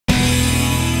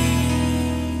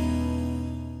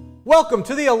Welcome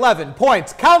to the 11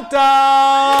 Points Countdown!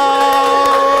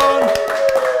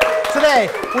 Today,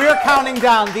 we are counting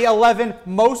down the 11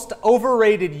 most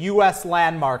overrated US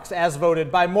landmarks as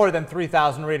voted by more than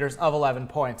 3,000 readers of 11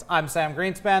 Points. I'm Sam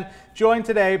Greenspan, joined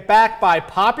today, back by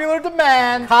popular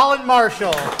demand, Colin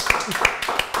Marshall.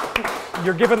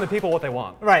 You're giving the people what they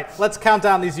want. Right, let's count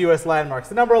down these US landmarks.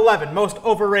 The number 11 most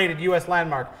overrated US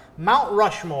landmark, Mount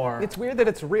Rushmore. It's weird that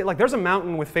it's real. Like, there's a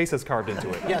mountain with faces carved into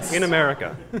it. Yes. In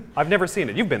America. I've never seen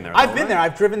it. You've been there. I've been there.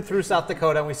 I've driven through South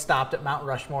Dakota, and we stopped at Mount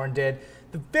Rushmore and did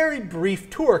the very brief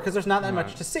tour, because there's not that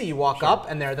much to see. You walk up,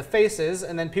 and there are the faces,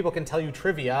 and then people can tell you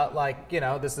trivia, like, you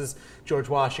know, this is George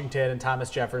Washington and Thomas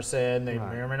Jefferson. They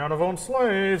may or may not have owned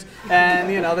slaves.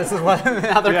 And, you know, this is what,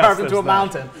 how they're carved into a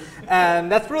mountain.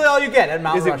 And that's really all you get at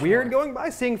Mount Rushmore. Is it weird going by,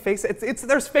 seeing faces?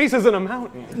 There's faces in a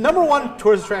mountain. Number one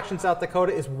tourist attraction in South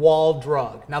Dakota is Wall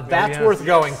Drug. Now, that's worth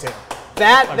going to.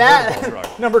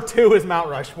 Number two is Mount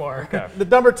Rushmore. Okay. The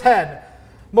number 10.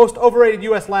 Most overrated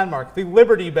U.S. landmark, the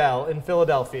Liberty Bell in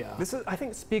Philadelphia. This, I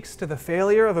think, speaks to the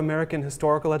failure of American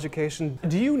historical education.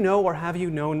 Do you know or have you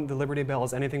known the Liberty Bell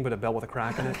is anything but a bell with a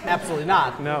crack in it? Absolutely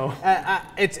not. No.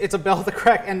 It's a bell with a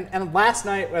crack. And last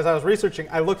night, as I was researching,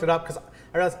 I looked it up because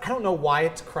I realized I don't know why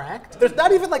it's cracked. There's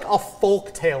not even like a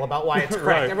folk tale about why it's cracked.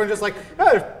 Right. Everyone's just like,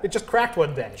 oh, it just cracked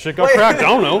one day. Shit got cracked, I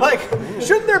don't know. Like,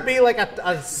 shouldn't there be like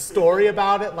a story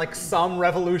about it? Like some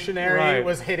revolutionary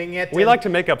was hitting it. We like to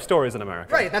make up stories in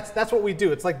America. Right, that's what we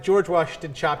do. It's like George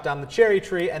Washington chopped down the cherry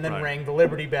tree and then rang the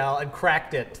Liberty Bell and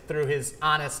cracked it through his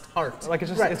honest heart. Like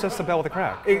it's just a bell with a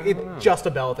crack. It's just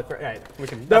a bell with a crack. Right.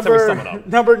 That's how we sum it up.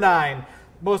 Number 9,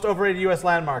 most overrated U.S.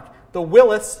 landmark, the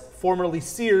Willis, formerly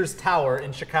Sears Tower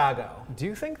in Chicago. Do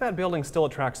you think that building still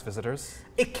attracts visitors?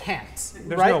 It can't.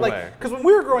 There's right? no way. Because when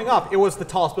we were growing up, it was the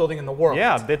tallest building in the world.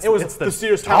 Yeah, it was the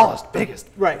Sears tallest, Tower. biggest.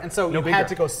 Right, and so you had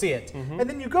to go see it. And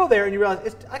then you go there and you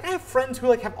realize, like, I have friends who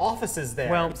like have offices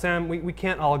there. Well, Sam, we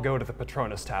can't all go to the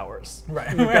Petronas Towers.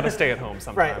 Right. We've got to stay at home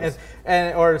sometimes.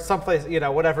 Right, or someplace, you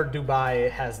know, whatever Dubai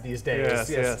has these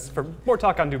days. Yes. For more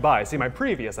talk on Dubai, see my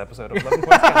previous episode of 11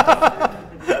 Points Countdown.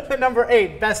 The number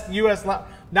 8, best U.S.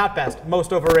 not best,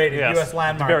 most overrated U.S.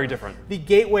 landmark. Very different. The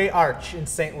Gateway Arch in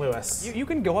St. Louis. You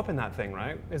can go up in that thing,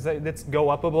 right? It's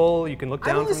go-uppable. You can look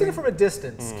down. I've only seen it from a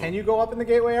distance. Can you go up in the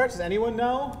Gateway Arch? Does anyone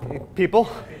know? People?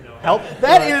 Help.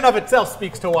 That in and of itself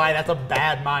speaks to why that's a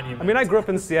bad monument. I mean, I grew up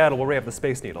in Seattle where we have the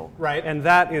Space Needle. Right. And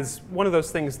that is one of those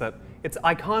things that it's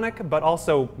iconic, but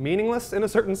also meaningless in a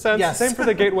certain sense. Yes. Same for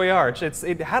the Gateway Arch.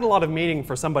 It had a lot of meaning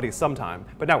for somebody sometime,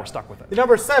 but now we're stuck with it. The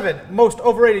number 7, most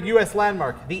overrated U.S.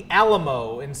 landmark, the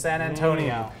Alamo in San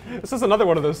Antonio. This is another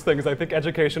one of those things I think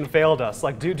education failed us.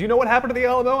 Like, do you know what happened to the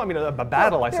Alamo? I mean, a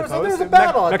battle, I suppose. There was a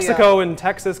battle at Mexico and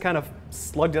Texas kind of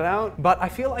slugged it out. But I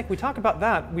feel like we talk about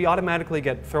that, we automatically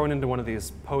get thrown into one of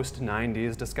these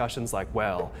post-90s discussions like,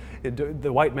 well,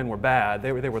 the white men were bad.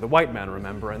 They were the white men,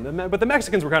 remember? But the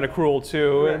Mexicans were kind of cruel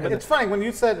too. It's funny, when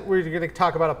you said we were going to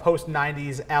talk about a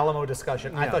post-90s Alamo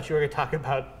discussion, I thought you were going to talk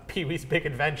about Pee-wee's Big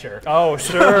Adventure. Oh,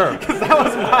 sure. Because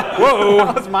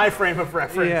that was my frame of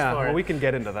reference for it. Well, we can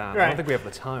get into that. I don't think we have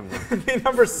the time.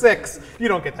 Number 6, you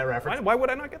don't get that reference. Why would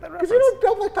I not get that reference? Because you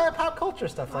don't like pop culture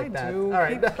stuff like that. I do. All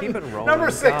right. Keep it rolling.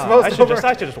 Number 6, I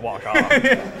should just walk off.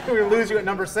 We lose you at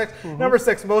number 6. Number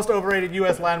 6, most overrated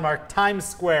U.S. landmark, Times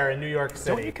Square in New York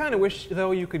City. Don't you kind of wish,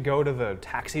 though, you could go to the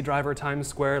taxi driver Times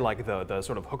Square, like the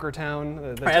sort of hooker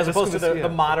town? As opposed to the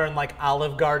modern, like,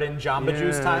 Olive Garden, Jamba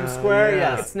Juice Times Square?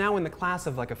 Yeah. It's now in the class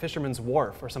of, like, a Fisherman's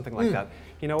Wharf or something like that.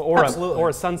 You know, or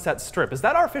a Sunset Strip. Is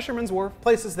that our Fisherman's Wharf?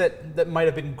 Places that might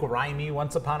have been grimy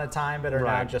once upon a time, but are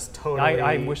now just totally...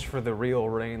 I wish for the real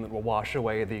rain that will wash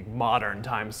away the modern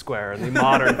Times Square, the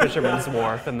modern Fisherman's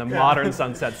Wharf, and the modern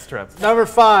Sunset Strip. Number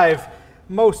 5,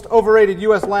 most overrated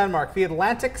U.S. landmark, the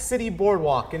Atlantic City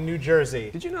Boardwalk in New Jersey.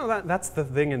 Did you know that that's the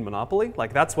thing in Monopoly?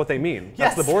 Like, that's what they mean.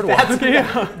 Yes, that's the boardwalk.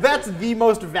 That's the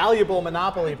most valuable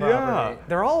Monopoly property. Yeah,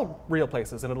 they're all real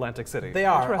places in Atlantic City. They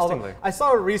are. Interestingly. I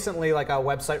saw recently, like, a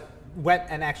website went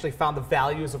and actually found the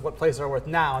values of what places are worth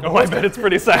now. And I bet it's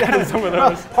pretty sad in some of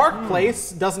those. Park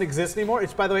Place doesn't exist anymore.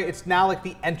 It's, by the way, it's now like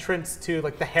the entrance to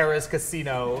like the Harrah's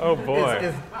Casino. Oh boy.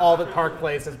 Is all that Park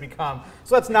Place has become.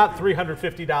 So that's not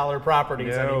 $350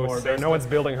 properties anymore. So no one's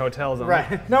building hotels on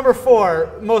it. Number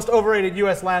 4, most overrated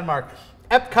U.S. landmark,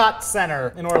 Epcot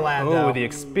Center in Orlando. Oh, the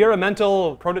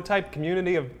experimental prototype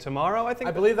community of tomorrow, I think?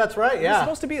 I believe that's right, yeah. It's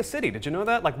supposed to be a city. Did you know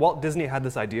that? Like, Walt Disney had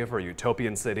this idea for a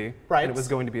utopian city. Right. And it was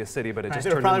going to be a city, but it just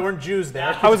there turned probably weren't Jews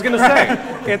there. I was going to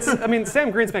say. I mean,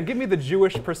 Sam Greenspan, give me the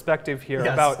Jewish perspective here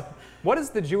about what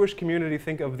does the Jewish community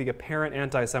think of the apparent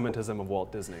anti-Semitism of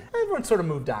Walt Disney? Everyone sort of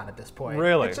moved on at this point.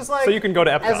 Really? It's just like, so you can go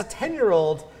to Epcot. As a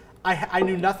 10-year-old, I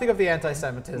knew nothing of the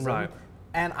anti-Semitism. Right.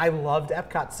 And I loved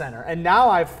Epcot Center. And now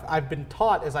I've been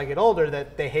taught as I get older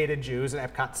that they hated Jews and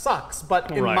Epcot sucks.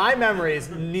 But in my memories,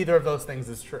 neither of those things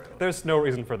is true. There's no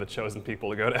reason for the chosen people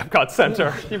to go to Epcot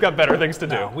Center. You've got better things to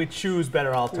do. No, we choose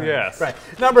better alternatives. Yes. Right.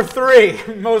 Number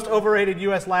 3, most overrated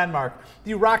U.S. landmark,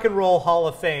 the Rock and Roll Hall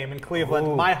of Fame in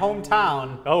Cleveland, my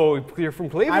hometown. Oh, you're from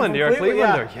Cleveland. I'm from You're a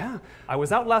Cleveland, Clevelander. Yeah. I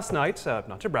was out last night,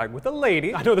 not to brag, with a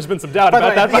lady. I know there's been some doubt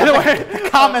about that, by the way. The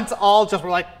comments all just were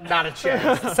like, not a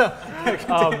chance. So,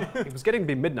 it was getting to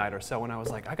be midnight or so, and I was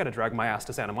like, I got to drag my ass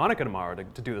to Santa Monica tomorrow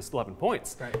to do this 11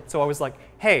 points. Right. So I was like,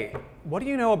 hey, what do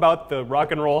you know about the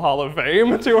Rock and Roll Hall of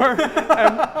Fame tour?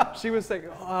 And she was saying,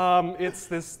 it's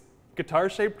this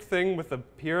guitar-shaped thing with a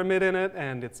pyramid in it,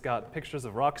 and it's got pictures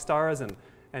of rock stars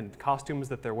and costumes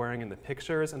that they're wearing in the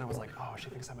pictures, and I was like, oh, she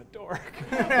thinks I'm a dork.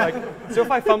 Like, so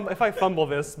if I fumble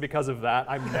this because of that,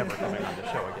 I'm never coming on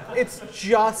the show again. it's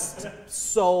just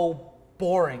so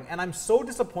boring, and I'm so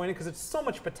disappointed because it's so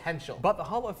much potential. But the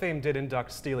Hall of Fame did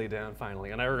induct Steely Dan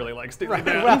finally, and I really like Steely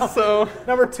Dan. Well, so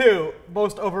number 2,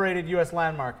 most overrated U.S.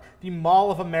 landmark, the Mall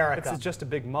of America. it's just a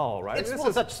big mall, right? It's This the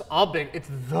big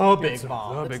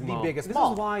mall. It's It's the biggest This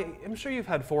mall. is why I'm sure you've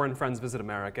had foreign friends visit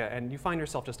America, and you find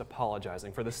yourself just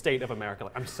apologizing for the state of America.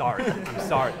 Like, I'm sorry, I'm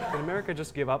sorry. Did America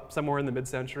just give up somewhere in the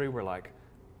mid-century?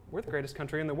 We're the greatest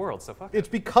country in the world, so fuck it. It's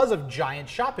because of giant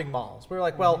shopping malls. We're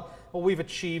like, well, we've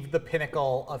achieved the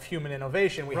pinnacle of human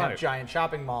innovation. We have giant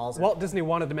shopping malls. Walt Disney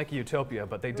wanted to make a utopia,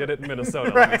 but they did it in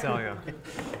Minnesota, let me tell you.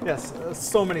 Yes,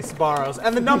 so many Sbarros.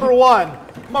 And the number 1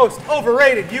 most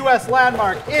overrated U.S.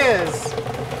 landmark is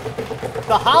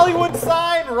the Hollywood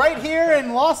sign right here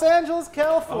in Los Angeles,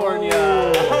 California.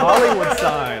 Oh, Hollywood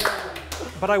sign.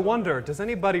 But I wonder, does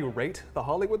anybody rate the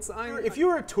Hollywood sign? If you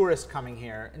were a tourist coming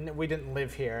here and we didn't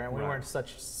live here and we weren't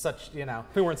such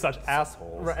We weren't such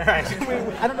assholes. Right.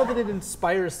 I don't know that it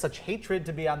inspires such hatred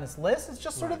to be on this list. It's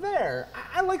just sort of there.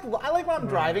 I like when I'm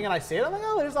driving and I see it. I'm like,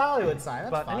 oh, there's a Hollywood sign.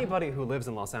 That's But fun. anybody who lives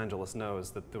in Los Angeles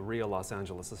knows that the real Los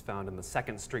Angeles is found in the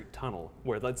 2nd Street Tunnel,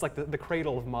 where it's like the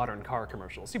cradle of modern car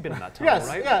commercials. You've been in that tunnel, Yes,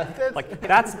 right? yeah. Like,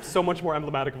 that's so much more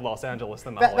emblematic of Los Angeles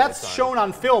than the Hollywood That's sign. shown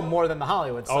on film more than the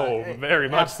Hollywood sign. Oh,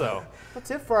 very much so. That's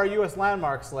it for our U.S.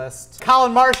 landmarks list.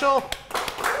 Colin Marshall,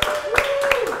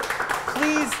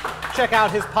 please check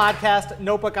out his podcast,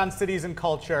 Notebook on Cities and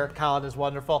Culture. Colin is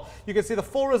wonderful. You can see the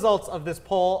full results of this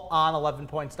poll on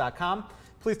 11points.com.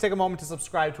 Please take a moment to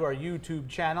subscribe to our YouTube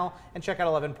channel and check out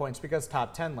 11 Points because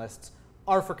top 10 lists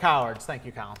are for cowards. Thank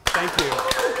you, Colin. Thank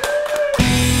you.